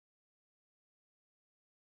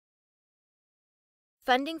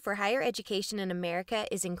Funding for higher education in America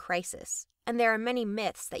is in crisis, and there are many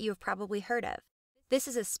myths that you have probably heard of. This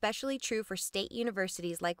is especially true for state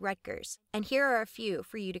universities like Rutgers, and here are a few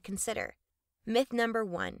for you to consider. Myth number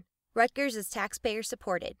 1. Rutgers is taxpayer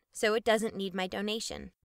supported, so it doesn't need my donation.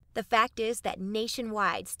 The fact is that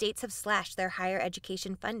nationwide, states have slashed their higher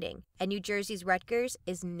education funding, and New Jersey's Rutgers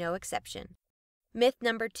is no exception. Myth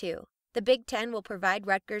number 2. The Big Ten will provide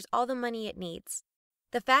Rutgers all the money it needs.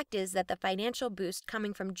 The fact is that the financial boost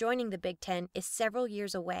coming from joining the Big Ten is several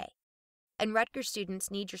years away, and Rutgers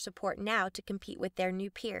students need your support now to compete with their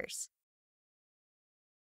new peers.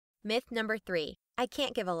 Myth number 3. I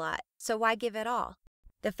can't give a lot, so why give it all?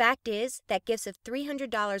 The fact is that gifts of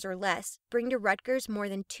 $300 or less bring to Rutgers more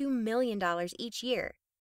than $2 million each year.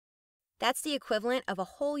 That's the equivalent of a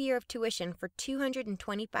whole year of tuition for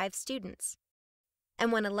 225 students.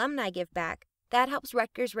 And when alumni give back, that helps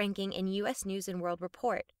Rutgers' ranking in U.S. News & World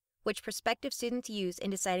Report, which prospective students use in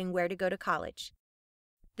deciding where to go to college.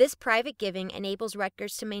 This private giving enables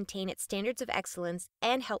Rutgers to maintain its standards of excellence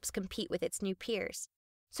and helps compete with its new peers.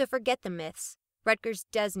 So forget the myths. Rutgers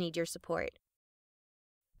does need your support.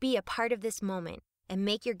 Be a part of this moment and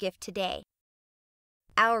make your gift today.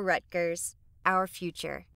 Our Rutgers, our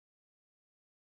future.